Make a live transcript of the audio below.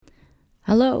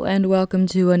Hello, and welcome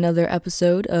to another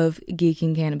episode of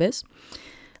Geeking Cannabis.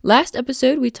 Last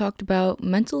episode, we talked about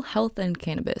mental health and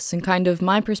cannabis and kind of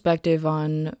my perspective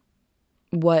on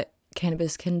what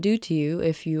cannabis can do to you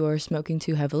if you are smoking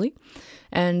too heavily.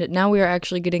 And now we are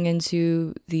actually getting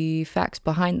into the facts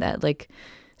behind that.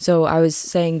 So I was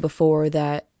saying before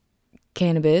that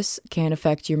cannabis can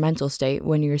affect your mental state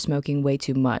when you're smoking way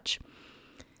too much.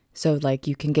 So,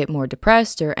 you can get more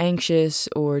depressed or anxious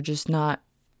or just not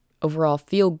overall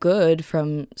feel good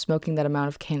from smoking that amount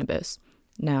of cannabis.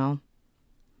 Now,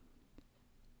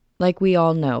 like we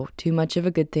all know, too much of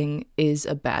a good thing is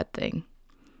a bad thing.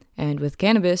 And with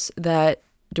cannabis, that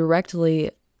directly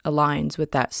aligns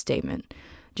with that statement.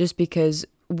 Just because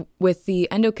with the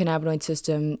endocannabinoid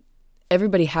system,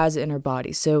 everybody has it in our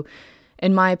body. So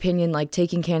in my opinion,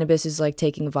 taking cannabis is like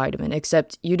taking a vitamin,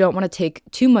 except you don't want to take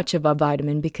too much of a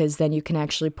vitamin because then you can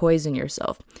actually poison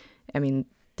yourself. I mean,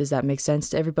 does that make sense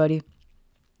to everybody?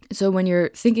 So when you're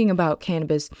thinking about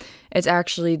cannabis,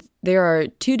 there are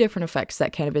two different effects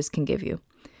that cannabis can give you.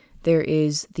 There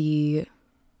is the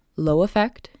low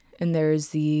effect and there's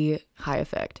the high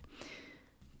effect.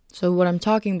 So what I'm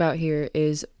talking about here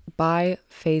is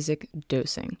biphasic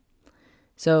dosing.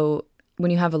 So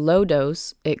when you have a low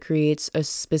dose, it creates a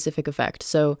specific effect.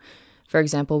 So for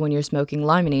example, when you're smoking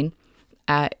limonene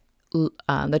at the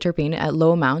terpene at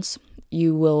low amounts,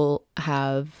 you will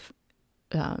have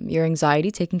your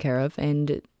anxiety taken care of,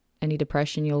 and any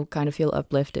depression, you'll kind of feel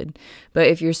uplifted. But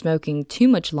if you're smoking too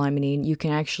much limonene, you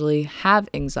can actually have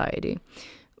anxiety,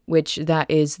 which that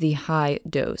is the high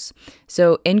dose.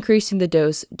 So increasing the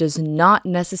dose does not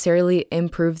necessarily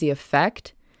improve the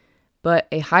effect, but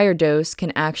a higher dose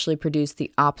can actually produce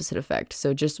the opposite effect.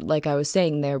 So just like I was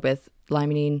saying there with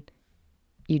limonene,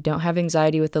 you don't have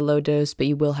anxiety with a low dose, but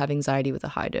you will have anxiety with a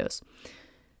high dose.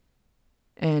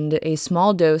 And a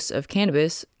small dose of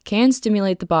cannabis can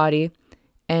stimulate the body,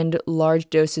 and large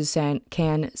doses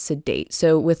can sedate.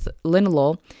 So with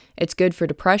linalool, it's good for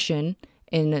depression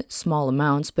in small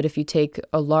amounts, but if you take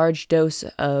a large dose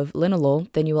of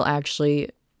linalool, then you will actually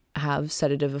have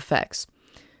sedative effects.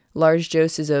 Large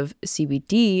doses of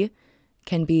CBD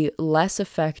can be less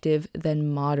effective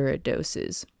than moderate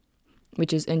doses,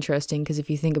 which is interesting because if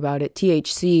you think about it,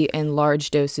 THC in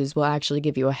large doses will actually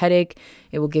give you a headache.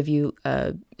 It will give you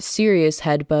a serious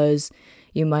head buzz.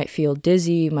 You might feel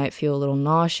dizzy. You might feel a little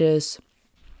nauseous.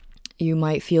 You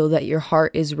might feel that your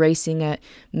heart is racing at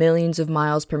millions of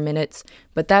miles per minute.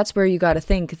 But that's where you got to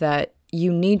think that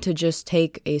you need to just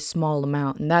take a small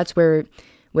amount. And that's where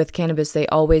with cannabis, they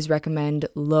always recommend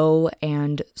low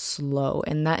and slow.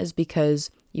 And that is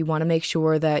because you want to make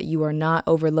sure that you are not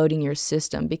overloading your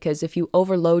system, because if you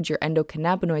overload your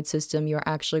endocannabinoid system, you're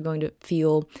actually going to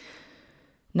feel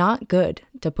not good,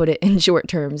 to put it in short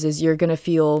terms, is you're going to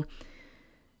feel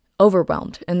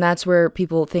overwhelmed. And that's where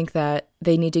people think that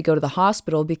they need to go to the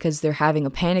hospital because they're having a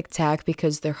panic attack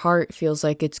because their heart feels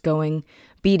like it's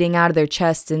beating out of their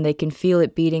chest and they can feel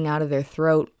it beating out of their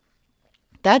throat.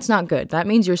 That's not good. That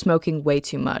means you're smoking way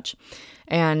too much.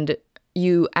 And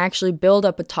you actually build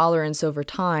up a tolerance over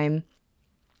time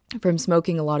from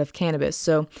smoking a lot of cannabis.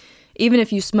 So even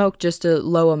if you smoke just a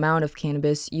low amount of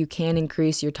cannabis, you can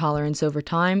increase your tolerance over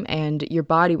time, and your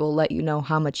body will let you know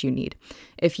how much you need.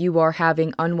 If you are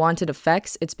having unwanted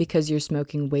effects, it's because you're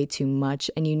smoking way too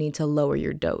much and you need to lower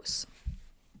your dose.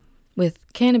 With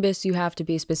cannabis, you have to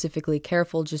be specifically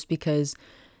careful just because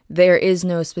there is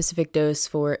no specific dose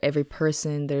for every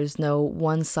person. There's no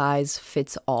one size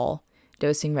fits all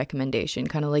dosing recommendation,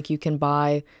 kind of like you can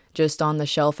buy just on the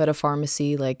shelf at a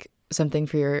pharmacy, like something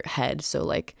for your head. So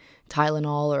like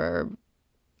Tylenol or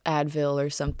Advil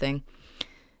or something.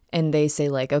 And they say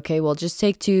okay, well, just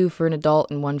take 2 for an adult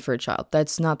and 1 for a child.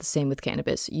 That's not the same with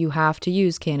cannabis. You have to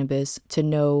use cannabis to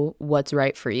know what's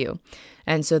right for you.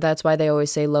 And so that's why they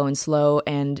always say low and slow,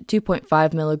 and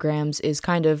 2.5 milligrams is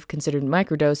kind of considered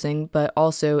microdosing, but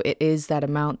also it is that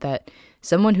amount that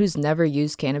someone who's never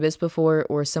used cannabis before,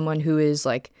 or someone who is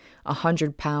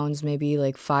 100 pounds, maybe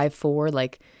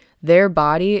 5'4", their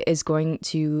body is going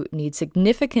to need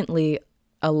significantly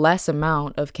a less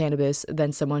amount of cannabis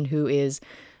than someone who is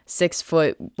 6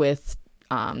 foot with,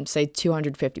 say,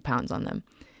 250 pounds on them.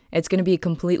 It's going to be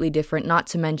completely different, not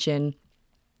to mention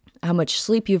how much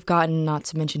sleep you've gotten, not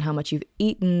to mention how much you've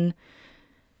eaten,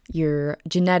 your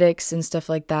genetics and stuff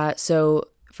like that. So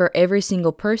for every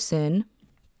single person,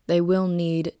 they will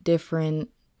need different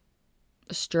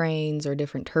strains or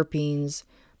different terpenes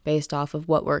based off of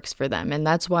what works for them. And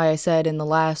that's why I said in the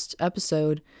last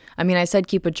episode, I said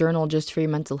keep a journal just for your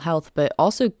mental health, but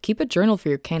also keep a journal for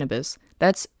your cannabis.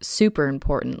 That's super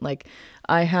important. Like,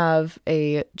 I have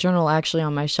a journal actually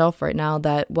on my shelf right now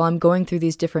that while I'm going through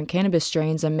these different cannabis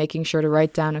strains, I'm making sure to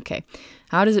write down, okay,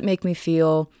 how does it make me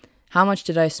feel? How much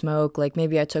did I smoke? Like,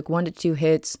 maybe I took 1 to 2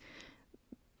 hits.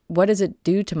 What does it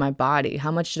do to my body? How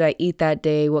much did I eat that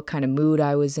day? What kind of mood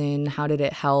I was in? How did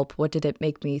it help? What did it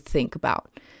make me think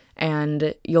about?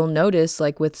 And you'll notice,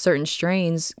 like, with certain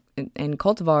strains and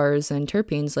cultivars and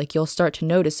terpenes, like, you'll start to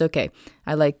notice, okay,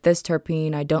 I like this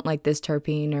terpene, I don't like this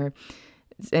terpene,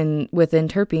 and within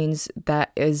terpenes,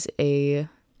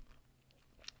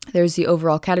 there's the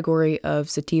overall category of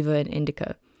sativa and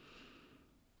indica.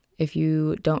 If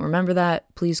you don't remember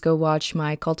that, please go watch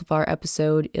my cultivar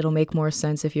episode. It'll make more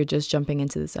sense if you're just jumping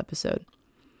into this episode.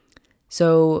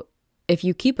 So if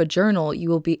you keep a journal, you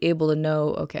will be able to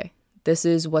know, okay, this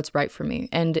is what's right for me.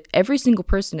 And every single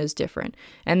person is different.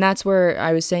 And that's where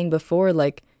I was saying before,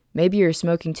 like, maybe you're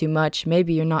smoking too much,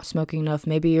 maybe you're not smoking enough,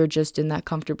 maybe you're just in that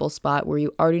comfortable spot where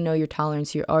you already know your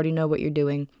tolerance, you already know what you're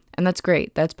doing. And that's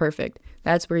great. That's perfect.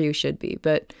 That's where you should be.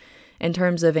 But in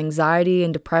terms of anxiety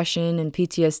and depression and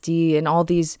PTSD and all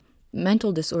these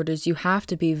mental disorders, you have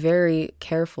to be very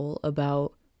careful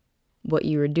about what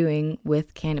you are doing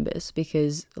with cannabis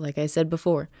because, like I said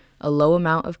before, a low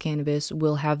amount of cannabis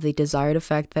will have the desired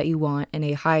effect that you want, and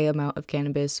a high amount of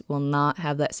cannabis will not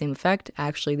have that same effect,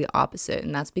 actually the opposite.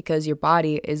 And that's because your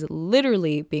body is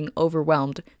literally being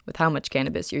overwhelmed with how much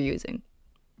cannabis you're using.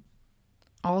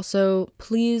 Also,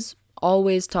 please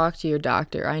always talk to your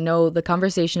doctor. I know the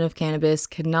conversation of cannabis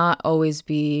cannot always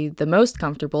be the most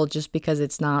comfortable just because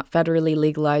it's not federally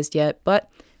legalized yet,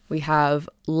 but we have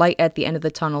light at the end of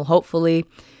the tunnel. Hopefully,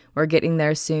 we're getting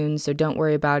there soon, so don't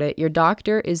worry about it. Your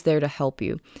doctor is there to help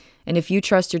you. And if you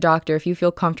trust your doctor, if you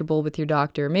feel comfortable with your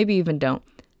doctor, maybe even don't,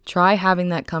 try having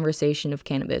that conversation of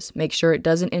cannabis. Make sure it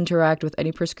doesn't interact with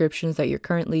any prescriptions that you're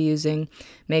currently using.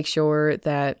 Make sure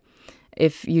that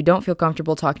if you don't feel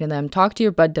comfortable talking to them, talk to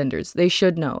your bud tenders. They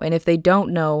should know. And if they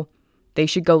don't know, they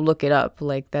should go look it up.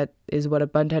 Like, that is what a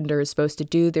bud tender is supposed to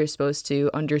do. They're supposed to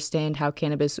understand how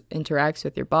cannabis interacts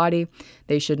with your body.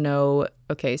 They should know,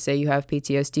 okay, say you have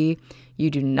PTSD, you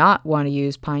do not want to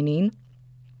use pinene,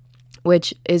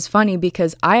 which is funny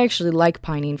because I actually like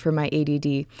pinene for my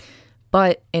ADD.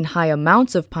 But in high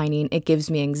amounts of pinene, it gives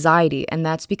me anxiety. And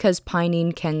that's because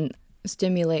pinene can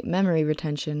stimulate memory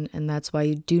retention. And that's why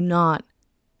you do not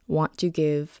want to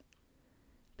give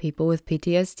people with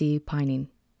PTSD pinene.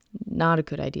 Not a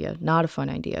good idea. Not a fun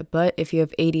idea. But if you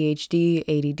have ADHD,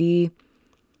 ADD,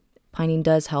 pinene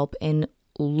does help in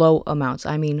low amounts.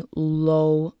 I mean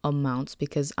low amounts.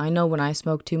 Because I know when I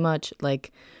smoke too much,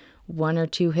 like 1 or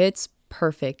 2 hits,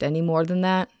 perfect. Any more than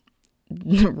that,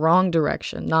 wrong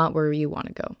direction, not where you want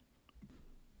to go.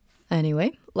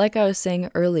 Anyway, like I was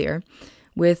saying earlier,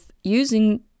 with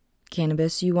using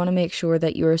cannabis, you want to make sure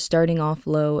that you're starting off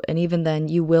low, and even then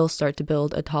you will start to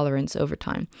build a tolerance over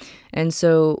time. And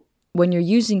so when you're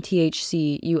using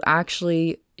THC, you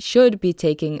actually should be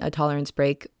taking a tolerance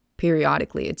break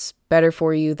periodically. It's better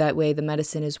for you. That way the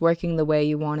medicine is working the way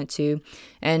you want it to.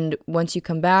 And once you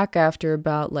come back after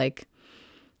about like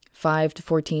 5 to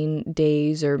 14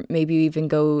 days, or maybe even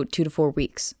go 2 to 4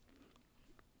 weeks.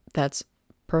 That's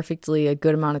perfectly a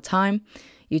good amount of time.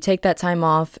 You take that time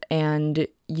off and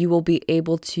you will be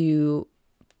able to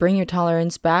bring your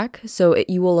tolerance back. So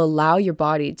you will allow your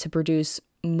body to produce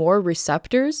more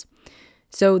receptors.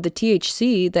 So the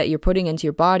THC that you're putting into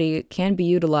your body can be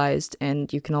utilized,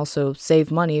 and you can also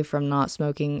save money from not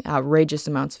smoking outrageous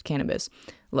amounts of cannabis.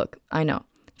 Look, I know.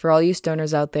 For all you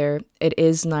stoners out there, it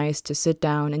is nice to sit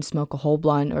down and smoke a whole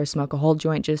blunt or smoke a whole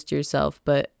joint just to yourself.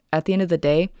 But at the end of the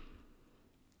day,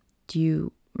 do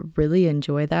you really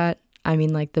enjoy that? I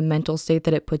mean, like the mental state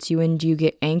that it puts you in. Do you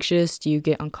get anxious? Do you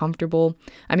get uncomfortable?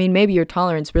 I mean, maybe your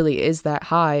tolerance really is that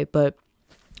high, but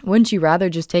wouldn't you rather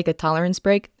just take a tolerance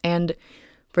break? And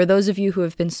for those of you who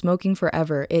have been smoking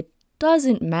forever, it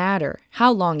doesn't matter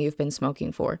how long you've been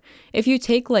smoking for. If you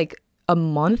take like a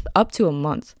month, up to a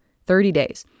month, 30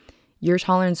 days, your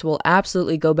tolerance will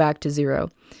absolutely go back to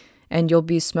 0, and you'll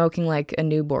be smoking like a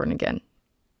newborn again.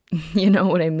 You know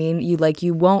what I mean? You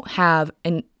won't have,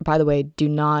 and by the way, do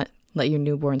not let your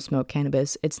newborn smoke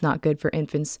cannabis. It's not good for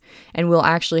infants. And we'll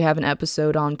actually have an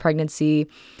episode on pregnancy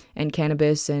and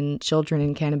cannabis and children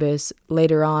and cannabis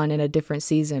later on in a different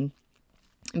season.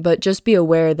 But just be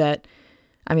aware that,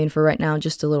 I mean, for right now,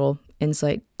 just a little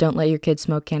insight. Don't let your kids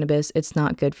smoke cannabis. It's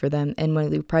not good for them. And when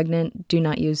you're pregnant, do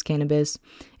not use cannabis.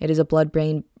 It is a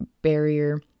blood-brain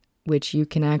barrier, which you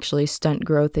can actually stunt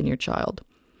growth in your child.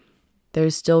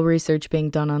 There's still research being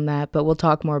done on that, but we'll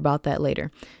talk more about that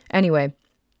later. Anyway,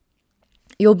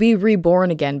 you'll be reborn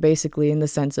again, basically, in the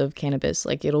sense of cannabis.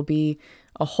 Like, it'll be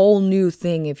a whole new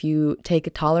thing if you take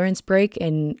a tolerance break,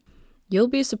 and you'll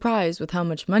be surprised with how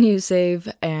much money you save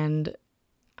and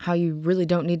how you really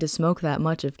don't need to smoke that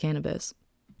much of cannabis.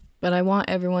 But I want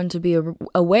everyone to be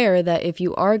aware that if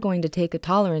you are going to take a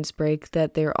tolerance break,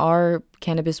 that there are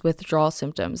cannabis withdrawal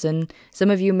symptoms. And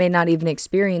some of you may not even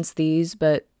experience these,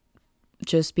 but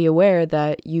just be aware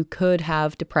that you could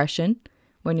have depression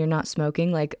when you're not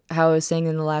smoking. Like how I was saying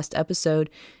in the last episode,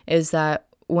 is that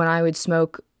when I would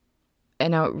smoke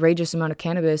an outrageous amount of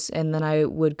cannabis and then I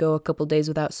would go a couple days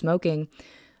without smoking,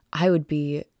 I would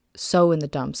be so in the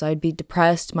dumps. I'd be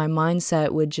depressed. My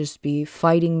mindset would just be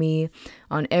fighting me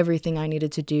on everything I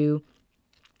needed to do.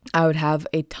 I would have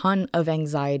a ton of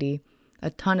anxiety,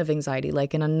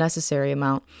 like an unnecessary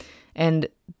amount. And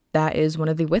that is one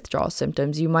of the withdrawal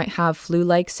symptoms. You might have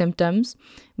flu-like symptoms,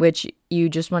 which you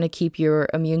just want to keep your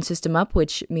immune system up,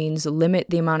 which means limit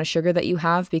the amount of sugar that you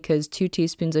have, because 2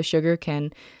 teaspoons of sugar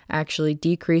can actually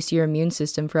decrease your immune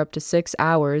system for up to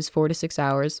 4 to 6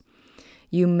 hours.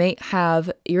 You may have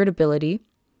irritability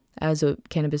as a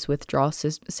cannabis withdrawal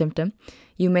symptom.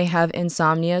 You may have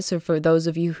insomnia. So for those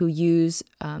of you who use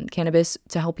cannabis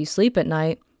to help you sleep at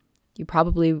night, you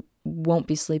probably won't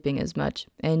be sleeping as much,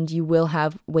 and you will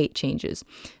have weight changes.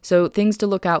 So things to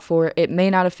look out for. It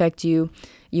may not affect you.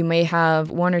 You may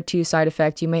have 1 or 2 side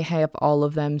effects. You may have all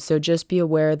of them. So just be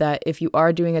aware that if you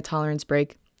are doing a tolerance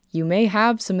break, you may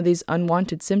have some of these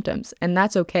unwanted symptoms, and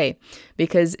that's okay,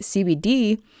 because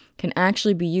CBD can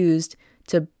actually be used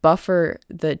to buffer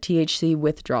the THC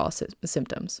withdrawal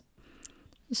symptoms.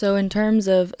 So in terms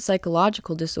of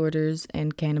psychological disorders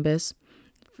and cannabis,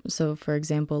 so for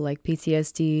example, like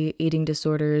PTSD, eating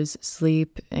disorders,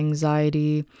 sleep,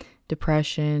 anxiety,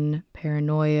 depression,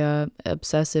 paranoia,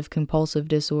 obsessive compulsive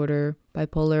disorder,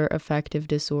 bipolar affective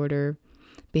disorder,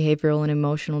 behavioral and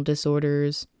emotional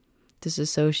disorders,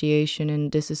 dissociation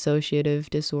and dissociative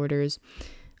disorders,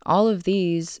 all of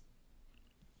these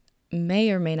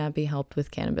may or may not be helped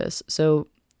with cannabis. So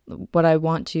what I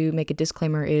want to make a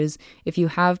disclaimer is, if you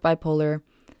have bipolar,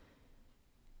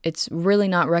 it's really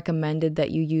not recommended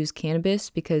that you use cannabis,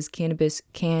 because cannabis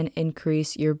can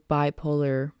increase your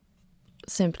bipolar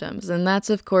symptoms. And that's,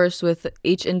 of course, with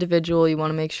each individual, you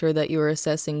want to make sure that you're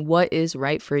assessing what is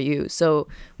right for you. So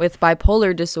with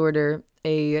bipolar disorder,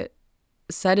 a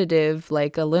sedative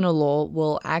like a linalool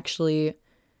will actually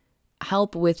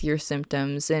help with your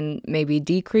symptoms and maybe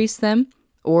decrease them.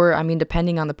 Or, I mean,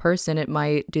 depending on the person, it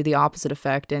might do the opposite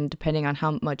effect, and depending on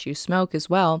how much you smoke as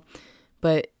well.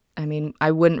 But I mean,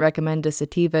 I wouldn't recommend a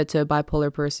sativa to a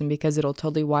bipolar person, because it'll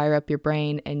totally wire up your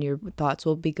brain and your thoughts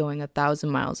will be going 1,000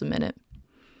 miles a minute.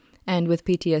 And with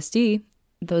PTSD,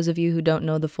 those of you who don't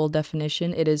know the full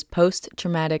definition, it is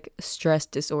post-traumatic stress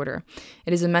disorder.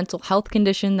 It is a mental health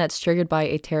condition that's triggered by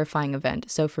a terrifying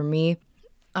event. So for me,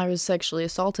 I was sexually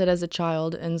assaulted as a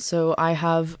child, and so I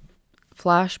have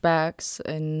flashbacks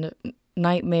and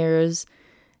nightmares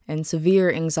and severe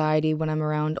anxiety when I'm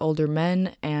around older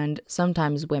men and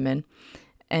sometimes women.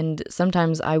 And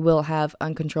sometimes I will have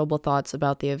uncontrollable thoughts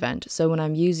about the event. So when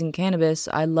I'm using cannabis,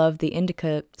 I love the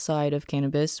indica side of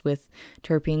cannabis with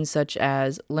terpenes such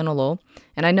as linalool.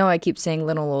 And I know I keep saying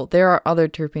linalool. There are other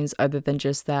terpenes other than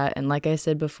just that. And like I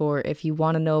said before, if you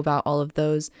want to know about all of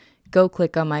those, go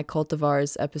click on my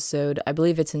cultivars episode. I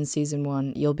believe it's in season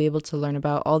 1. You'll be able to learn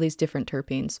about all these different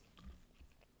terpenes.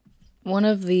 One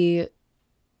of the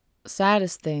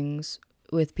saddest things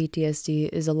with PTSD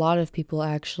is a lot of people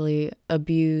actually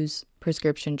abuse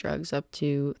prescription drugs up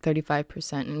to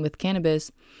 35%. And with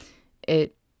cannabis,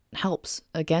 it helps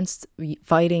against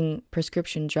fighting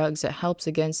prescription drugs. It helps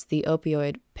against the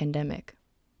opioid pandemic.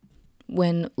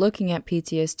 When looking at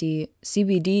PTSD,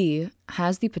 CBD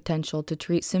has the potential to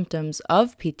treat symptoms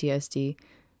of PTSD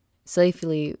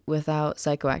safely without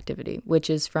psychoactivity, which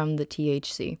is from the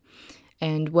THC.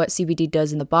 And what CBD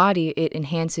does in the body, it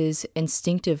enhances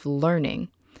instinctive learning.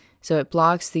 So it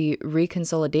blocks the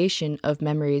reconsolidation of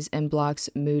memories and blocks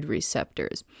mood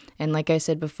receptors. And like I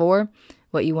said before,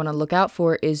 what you want to look out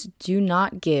for is do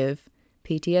not give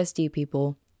PTSD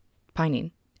people pinene.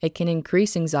 It can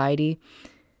increase anxiety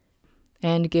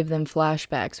and give them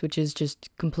flashbacks, which is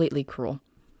just completely cruel.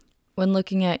 When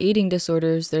looking at eating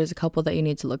disorders, there's a couple that you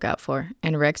need to look out for.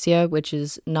 Anorexia, which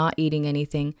is not eating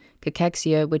anything.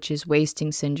 Cachexia, which is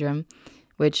wasting syndrome,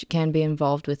 which can be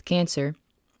involved with cancer.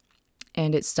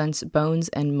 And it stunts bones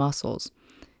and muscles.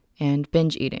 And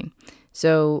binge eating.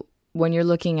 So when you're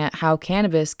looking at how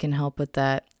cannabis can help with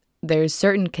that, there's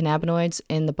certain cannabinoids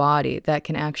in the body that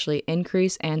can actually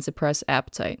increase and suppress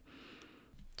appetite.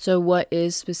 So what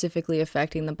is specifically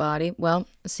affecting the body? Well,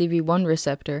 CB1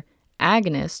 receptor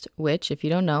agonist, which, if you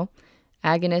don't know,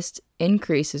 agonist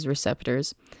increases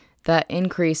receptors, that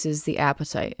increases the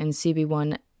appetite. And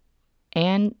CB1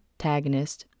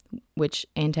 antagonist, which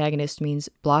antagonist means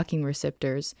blocking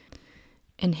receptors,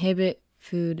 inhibit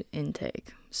food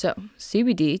intake. So,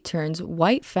 CBD turns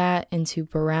white fat into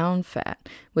brown fat,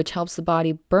 which helps the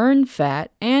body burn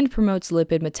fat and promotes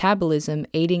lipid metabolism,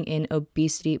 aiding in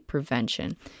obesity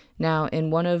prevention. Now,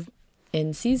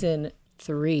 in season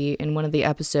 3, in one of the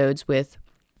episodes with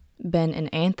Ben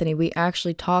and Anthony, we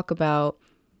actually talk about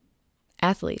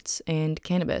athletes and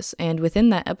cannabis. And within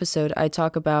that episode, I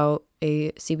talk about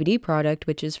a CBD product,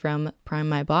 which is from Prime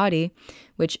My Body,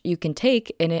 which you can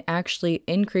take, and it actually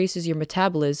increases your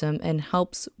metabolism and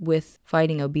helps with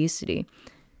fighting obesity.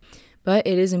 But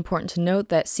it is important to note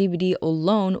that CBD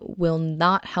alone will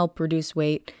not help reduce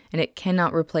weight, and it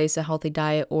cannot replace a healthy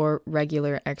diet or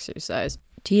regular exercise.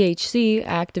 THC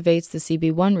activates the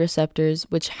CB1 receptors,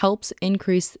 which helps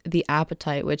increase the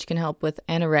appetite, which can help with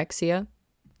anorexia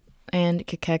and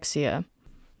cachexia.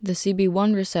 The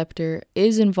CB1 receptor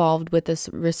is involved with this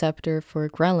receptor for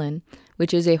ghrelin,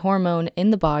 which is a hormone in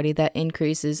the body that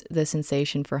increases the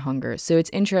sensation for hunger. So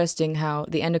it's interesting how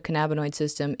the endocannabinoid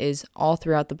system is all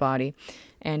throughout the body,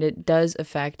 and it does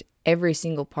affect every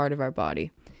single part of our body.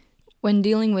 When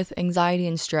dealing with anxiety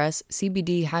and stress,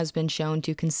 CBD has been shown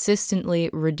to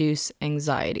consistently reduce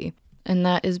anxiety. And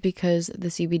that is because the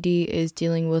CBD is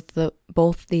dealing with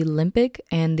both the limbic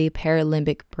and the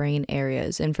paralimbic brain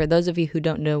areas. And for those of you who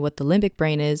don't know what the limbic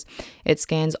brain is, it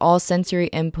scans all sensory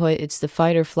input. It's the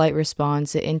fight or flight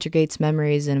response. It integrates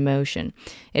memories and emotion.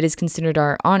 It is considered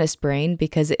our honest brain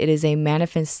because it is a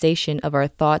manifestation of our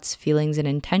thoughts, feelings, and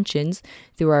intentions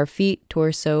through our feet,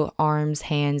 torso, arms,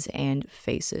 hands, and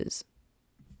faces.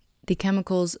 The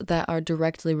chemicals that are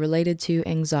directly related to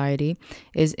anxiety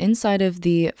is inside of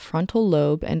the frontal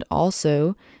lobe and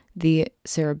also the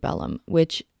cerebellum,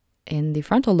 which in the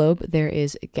frontal lobe there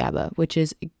is GABA, which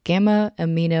is gamma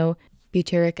amino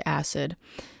butyric acid.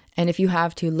 And if you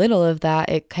have too little of that,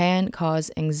 it can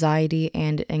cause anxiety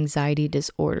and anxiety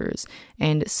disorders.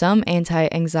 And some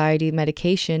anti-anxiety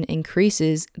medication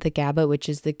increases the GABA, which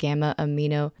is the gamma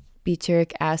amino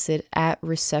butyric acid at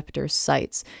receptor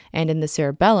sites. And in the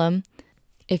cerebellum,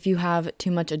 if you have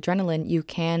too much adrenaline, you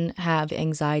can have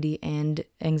anxiety and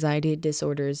anxiety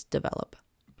disorders develop.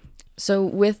 So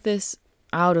with this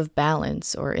out of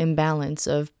balance or imbalance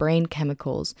of brain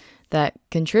chemicals that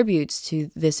contributes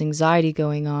to this anxiety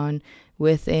going on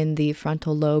within the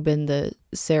frontal lobe and the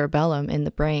cerebellum in the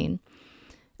brain,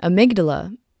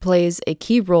 amygdala plays a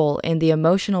key role in the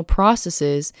emotional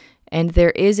processes, and there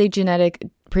is a genetic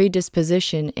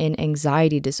predisposition in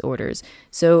anxiety disorders.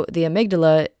 So the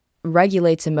amygdala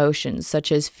regulates emotions such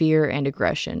as fear and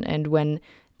aggression. And when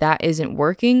that isn't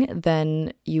working,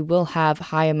 then you will have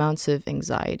high amounts of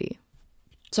anxiety.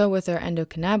 So with our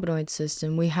endocannabinoid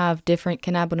system, we have different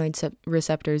cannabinoid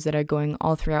receptors that are going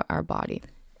all throughout our body.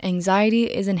 Anxiety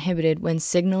is inhibited when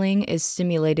signaling is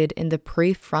stimulated in the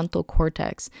prefrontal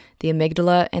cortex, the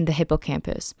amygdala, and the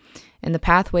hippocampus. And the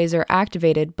pathways are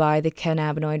activated by the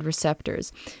cannabinoid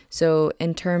receptors. So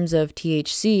in terms of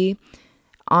THC,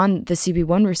 on the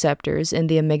CB1 receptors in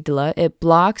the amygdala, it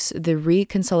blocks the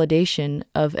reconsolidation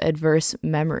of adverse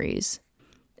memories.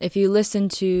 If you listen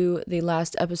to the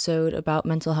last episode about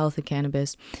mental health and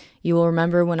cannabis, you will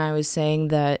remember when I was saying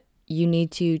that you need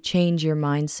to change your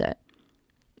mindset.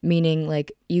 Meaning,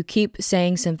 like, you keep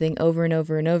saying something over and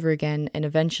over and over again, and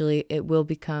eventually it will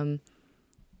become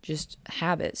just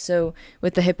habit. So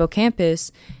with the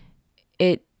hippocampus,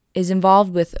 it is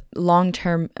involved with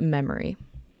long-term memory.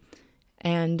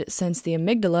 And since the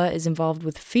amygdala is involved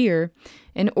with fear,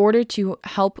 in order to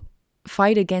help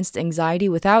fight against anxiety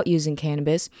without using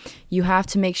cannabis, you have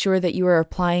to make sure that you are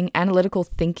applying analytical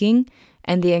thinking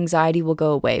and the anxiety will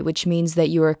go away, which means that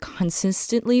you are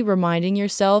consistently reminding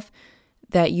yourself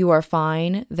that you are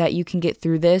fine, that you can get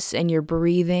through this, and you're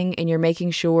breathing and you're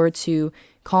making sure to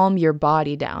calm your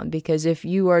body down. Because if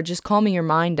you are just calming your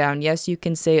mind down, yes, you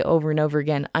can say over and over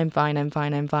again, I'm fine, I'm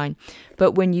fine, I'm fine.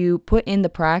 But when you put in the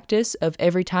practice of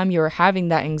every time you're having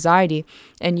that anxiety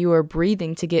and you are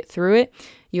breathing to get through it,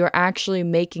 you're actually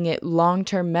making it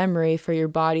long-term memory for your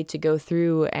body to go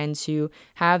through and to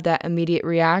have that immediate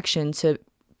reaction to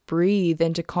breathe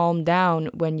and to calm down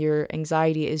when your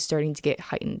anxiety is starting to get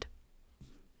heightened.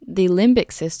 The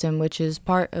limbic system, which is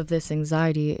part of this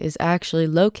anxiety, is actually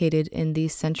located in the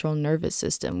central nervous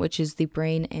system, which is the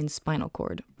brain and spinal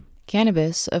cord.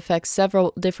 Cannabis affects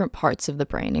several different parts of the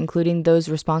brain, including those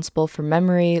responsible for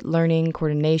memory, learning,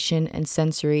 coordination, and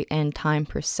sensory and time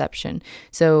perception.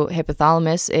 So,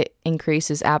 hypothalamus, it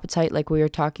increases appetite, like we were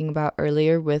talking about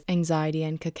earlier with anxiety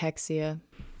and cachexia.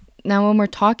 Now, when we're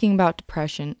talking about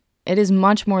depression, it is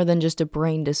much more than just a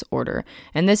brain disorder,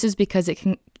 and this is because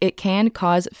it can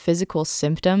cause physical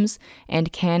symptoms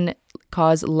and can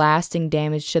cause lasting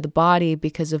damage to the body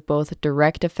because of both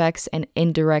direct effects and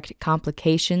indirect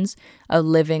complications of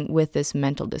living with this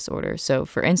mental disorder. So,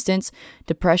 for instance,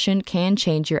 depression can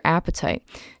change your appetite.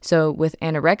 So, with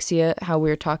anorexia, how we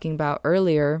were talking about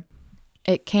earlier,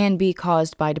 it can be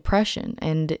caused by depression,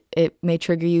 and it may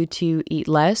trigger you to eat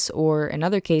less, or in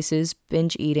other cases,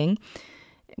 binge eating,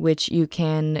 which you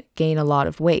can gain a lot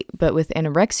of weight. But with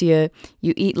anorexia,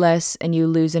 you eat less and you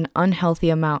lose an unhealthy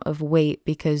amount of weight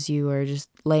because you are just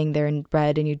laying there in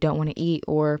bed and you don't want to eat,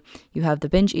 or you have the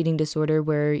binge eating disorder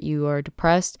where you are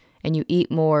depressed and you eat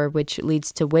more, which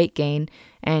leads to weight gain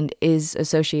and is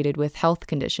associated with health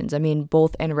conditions. I mean,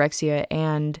 both anorexia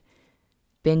and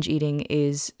binge eating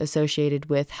is associated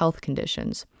with health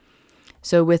conditions.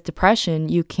 So with depression,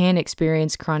 you can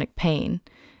experience chronic pain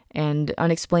and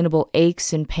unexplainable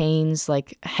aches and pains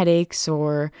like headaches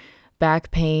or back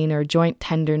pain or joint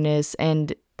tenderness,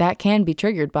 and that can be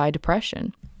triggered by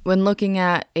depression. When looking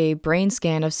at a brain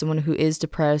scan of someone who is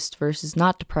depressed versus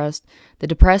not depressed, the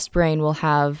depressed brain will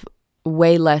have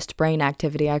way less brain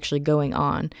activity actually going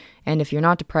on. And if you're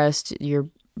not depressed, your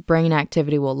brain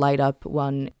activity will light up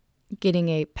when getting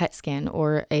a PET scan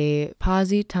or a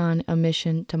positron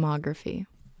emission tomography.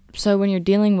 So when you're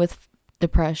dealing with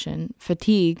depression,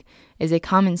 fatigue is a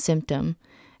common symptom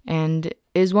and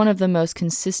is one of the most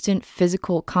consistent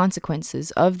physical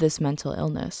consequences of this mental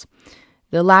illness.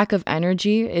 The lack of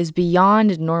energy is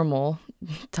beyond normal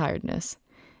tiredness.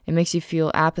 It makes you feel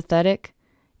apathetic,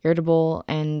 irritable,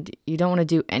 and you don't want to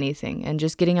do anything. And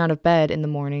just getting out of bed in the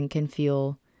morning can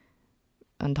feel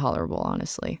intolerable,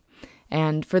 honestly.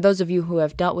 And for those of you who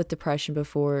have dealt with depression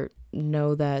before,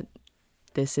 know that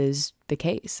this is the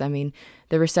case. I mean,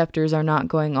 the receptors are not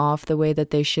going off the way that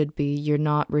they should be. You're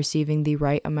not receiving the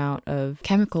right amount of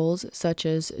chemicals such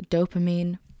as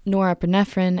dopamine,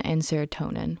 norepinephrine, and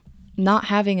serotonin. Not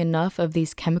having enough of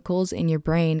these chemicals in your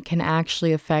brain can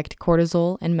actually affect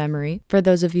cortisol and memory. For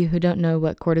those of you who don't know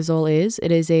what cortisol is,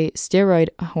 it is a steroid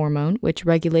hormone which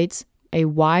regulates a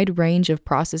wide range of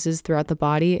processes throughout the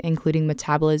body, including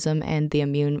metabolism and the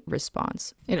immune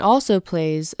response. It also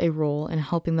plays a role in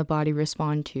helping the body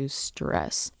respond to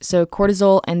stress. So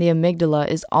cortisol and the amygdala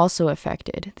is also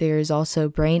affected. There is also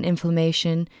brain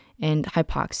inflammation and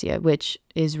hypoxia, which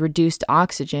is reduced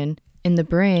oxygen in the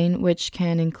brain, which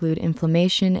can include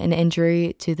inflammation and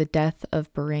injury to the death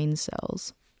of brain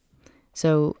cells.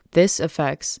 So this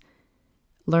affects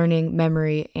learning,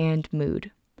 memory, and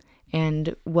mood.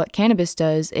 And what cannabis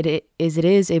does, it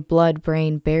is a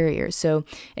blood-brain barrier. So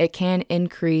it can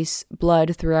increase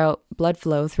blood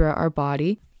flow throughout our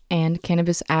body. And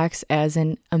cannabis acts as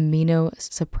an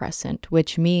immunosuppressant,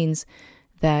 which means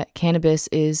that cannabis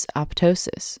is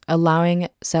apoptosis, allowing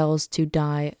cells to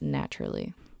die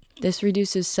naturally. This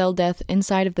reduces cell death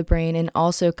inside of the brain and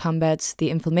also combats the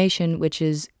inflammation, which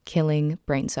is killing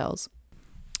brain cells.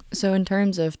 So in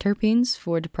terms of terpenes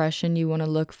for depression, you want to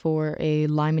look for a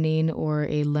limonene or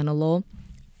a linalool.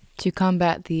 To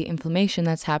combat the inflammation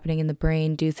that's happening in the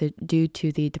brain due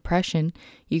to the depression,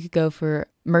 you could go for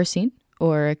myrcene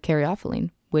or caryophyllene,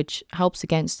 which helps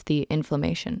against the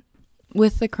inflammation.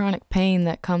 With the chronic pain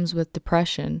that comes with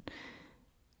depression,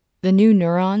 the new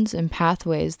neurons and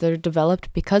pathways that are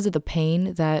developed because of the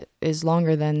pain that is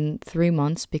longer than 3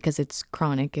 months, because it's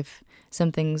chronic. If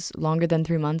something's longer than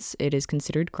 3 months, it is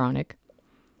considered chronic.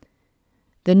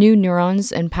 The new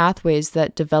neurons and pathways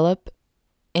that develop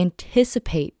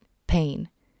anticipate pain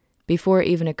before it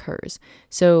even occurs.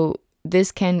 So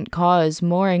this can cause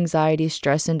more anxiety,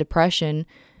 stress, and depression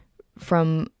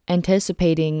from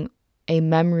anticipating a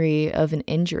memory of an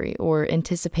injury or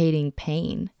anticipating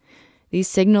pain. These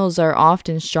signals are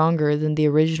often stronger than the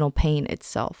original pain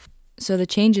itself. So the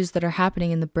changes that are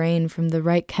happening in the brain from the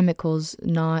right chemicals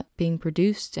not being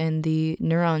produced and the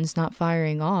neurons not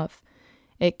firing off,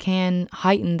 it can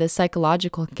heighten the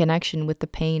psychological connection with the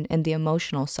pain and the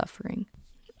emotional suffering.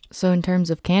 So in terms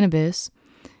of cannabis,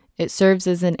 it serves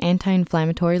as an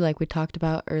anti-inflammatory, like we talked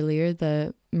about earlier,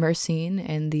 the myrcene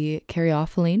and the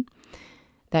caryophyllene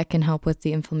that can help with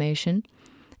the inflammation.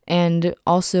 And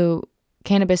also,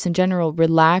 cannabis in general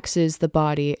relaxes the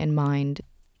body and mind.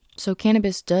 So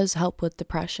cannabis does help with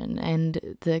depression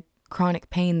and the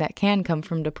chronic pain that can come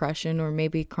from depression, or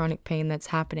maybe chronic pain that's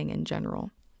happening in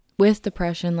general. With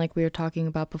depression, like we were talking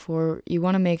about before, you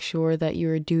want to make sure that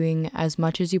you're doing as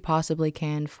much as you possibly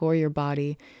can for your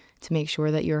body to make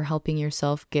sure that you're helping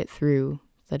yourself get through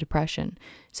the depression.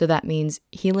 So that means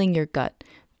healing your gut,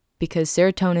 because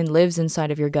serotonin lives inside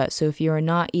of your gut. So if you are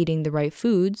not eating the right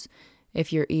foods,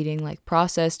 if you're eating like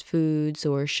processed foods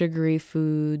or sugary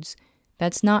foods,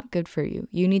 that's not good for you.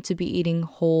 You need to be eating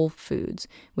whole foods,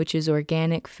 which is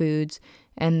organic foods.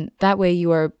 And that way you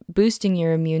are boosting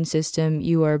your immune system.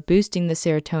 You are boosting the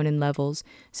serotonin levels.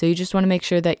 So you just want to make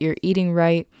sure that you're eating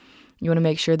right. You want to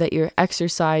make sure that you're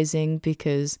exercising,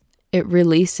 because it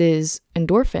releases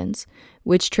endorphins,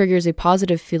 which triggers a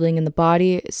positive feeling in the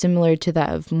body similar to that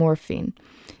of morphine.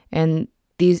 And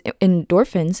these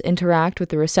endorphins interact with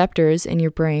the receptors in your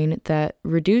brain that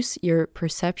reduce your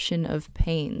perception of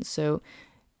pain. So,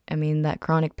 that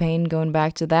chronic pain, going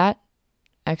back to that,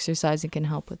 exercising can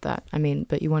help with that.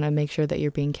 But you want to make sure that you're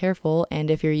being careful.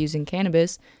 And if you're using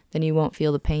cannabis, then you won't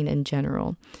feel the pain in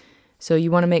general. So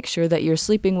you want to make sure that you're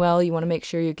sleeping well. You want to make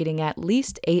sure you're getting at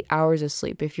least 8 hours of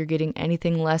sleep. If you're getting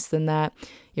anything less than that,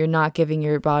 you're not giving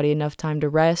your body enough time to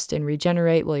rest and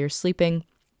regenerate while you're sleeping.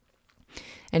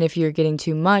 And if you're getting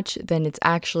too much, then it's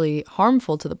actually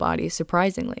harmful to the body,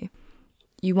 surprisingly.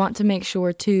 You want to make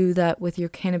sure, too, that with your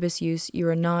cannabis use, you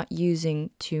are not using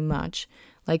too much.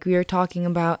 Like we were talking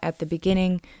about at the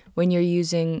beginning, when you're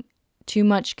using too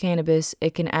much cannabis,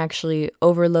 it can actually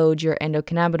overload your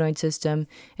endocannabinoid system,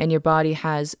 and your body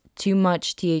has too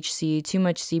much THC, too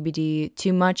much CBD,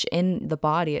 too much in the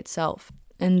body itself.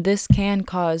 And this can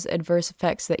cause adverse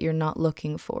effects that you're not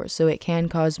looking for. So it can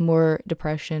cause more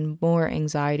depression, more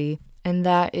anxiety, and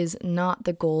that is not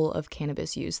the goal of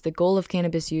cannabis use. The goal of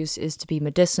cannabis use is to be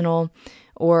medicinal,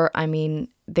 or,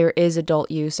 there is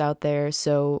adult use out there,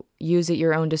 so use at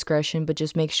your own discretion, but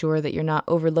just make sure that you're not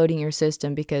overloading your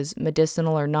system, because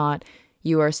medicinal or not,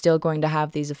 you are still going to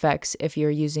have these effects if you're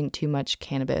using too much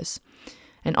cannabis.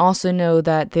 And also know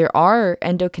that there are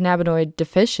endocannabinoid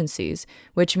deficiencies,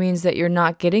 which means that you're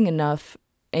not getting enough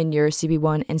in your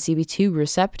CB1 and CB2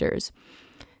 receptors.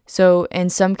 So in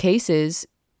some cases,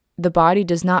 the body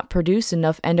does not produce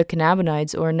enough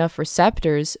endocannabinoids or enough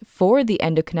receptors for the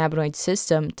endocannabinoid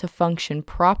system to function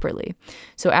properly.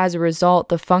 So as a result,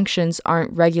 the functions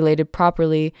aren't regulated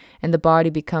properly and the body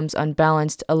becomes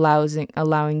unbalanced,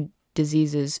 allowing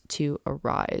diseases to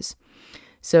arise.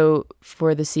 So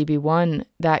for the CB1,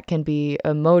 that can be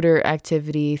a motor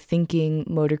activity, thinking,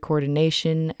 motor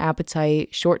coordination,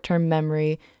 appetite, short-term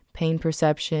memory, pain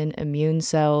perception, immune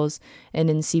cells. And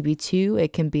in CB2,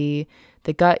 it can be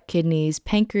the gut, kidneys,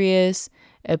 pancreas,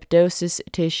 epidosis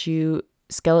tissue,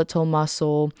 skeletal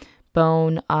muscle,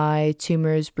 bone, eye,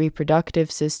 tumors, reproductive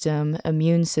system,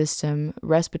 immune system,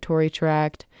 respiratory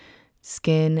tract,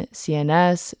 skin,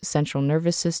 CNS, central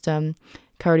nervous system,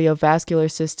 cardiovascular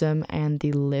system, and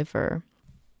the liver.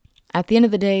 At the end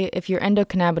of the day, if your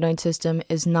endocannabinoid system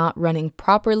is not running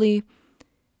properly,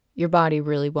 your body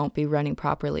really won't be running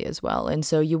properly as well. And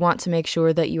so you want to make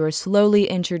sure that you are slowly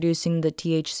introducing the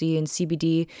THC and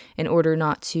CBD in order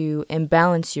not to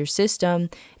imbalance your system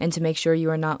and to make sure you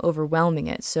are not overwhelming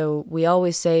it. So we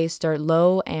always say start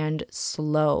low and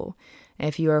slow.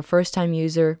 If you are a first-time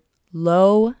user,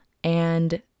 low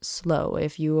and slow.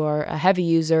 If you are a heavy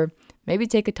user, maybe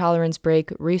take a tolerance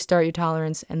break, restart your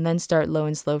tolerance, and then start low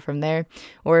and slow from there.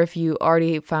 Or if you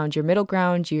already found your middle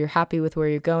ground, you're happy with where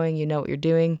you're going, you know what you're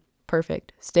doing,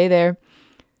 perfect. Stay there.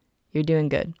 You're doing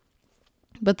good.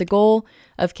 But the goal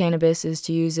of cannabis is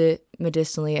to use it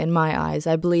medicinally in my eyes.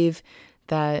 I believe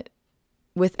that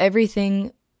with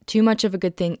everything, too much of a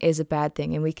good thing is a bad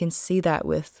thing. And we can see that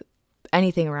with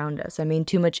anything around us.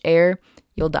 Too much air,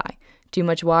 you'll die. Too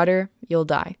much water, you'll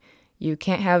die. You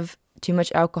can't have too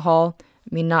much alcohol.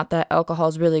 Not that alcohol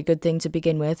is really a good thing to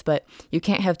begin with, but you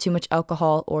can't have too much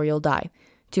alcohol or you'll die.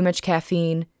 Too much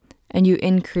caffeine, and you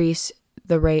increase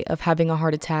the rate of having a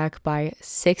heart attack by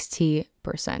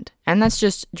 60%. And that's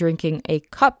just drinking a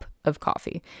cup of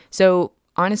coffee. So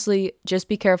honestly, just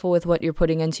be careful with what you're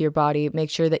putting into your body. Make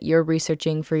sure that you're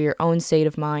researching for your own state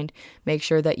of mind. Make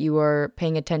sure that you are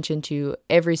paying attention to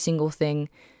every single thing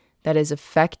that is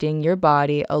affecting your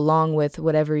body along with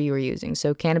whatever you are using.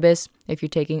 So cannabis, if you're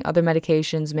taking other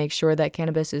medications, make sure that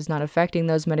cannabis is not affecting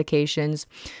those medications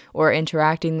or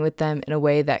interacting with them in a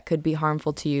way that could be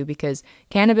harmful to you, because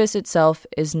cannabis itself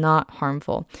is not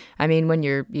harmful. When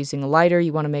you're using a lighter,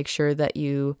 you want to make sure that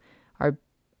you are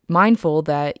mindful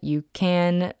that you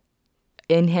can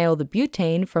inhale the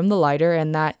butane from the lighter,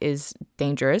 and that is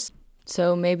dangerous.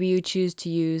 So maybe you choose to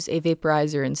use a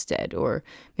vaporizer instead, or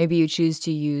maybe you choose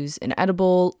to use an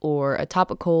edible or a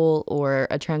topical or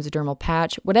a transdermal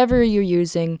patch. Whatever you're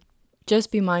using, Just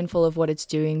be mindful of what it's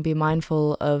doing. Be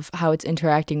mindful of how it's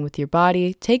interacting with your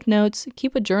body. Take notes.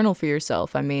 Keep a journal for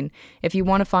yourself. I mean, if you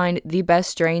want to find the best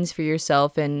strains for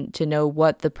yourself and to know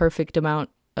what the perfect amount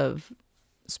of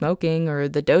smoking or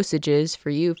the dosage is for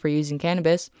you for using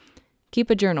cannabis, keep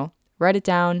a journal. Write it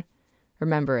down.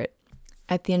 Remember it.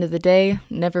 At the end of the day,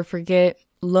 never forget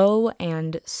low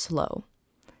and slow.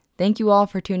 Thank you all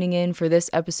for tuning in for this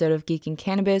episode of Geeking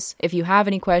Cannabis. If you have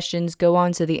any questions, go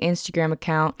on to the Instagram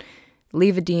account,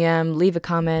 leave a DM, leave a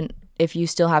comment. If you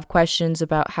still have questions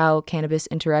about how cannabis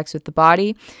interacts with the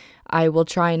body, I will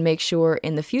try and make sure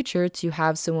in the future to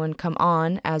have someone come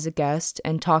on as a guest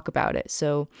and talk about it.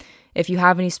 So if you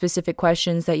have any specific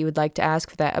questions that you would like to ask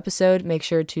for that episode, make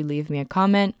sure to leave me a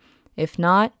comment. If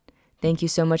not, thank you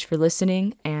so much for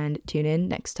listening and tune in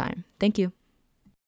next time. Thank you.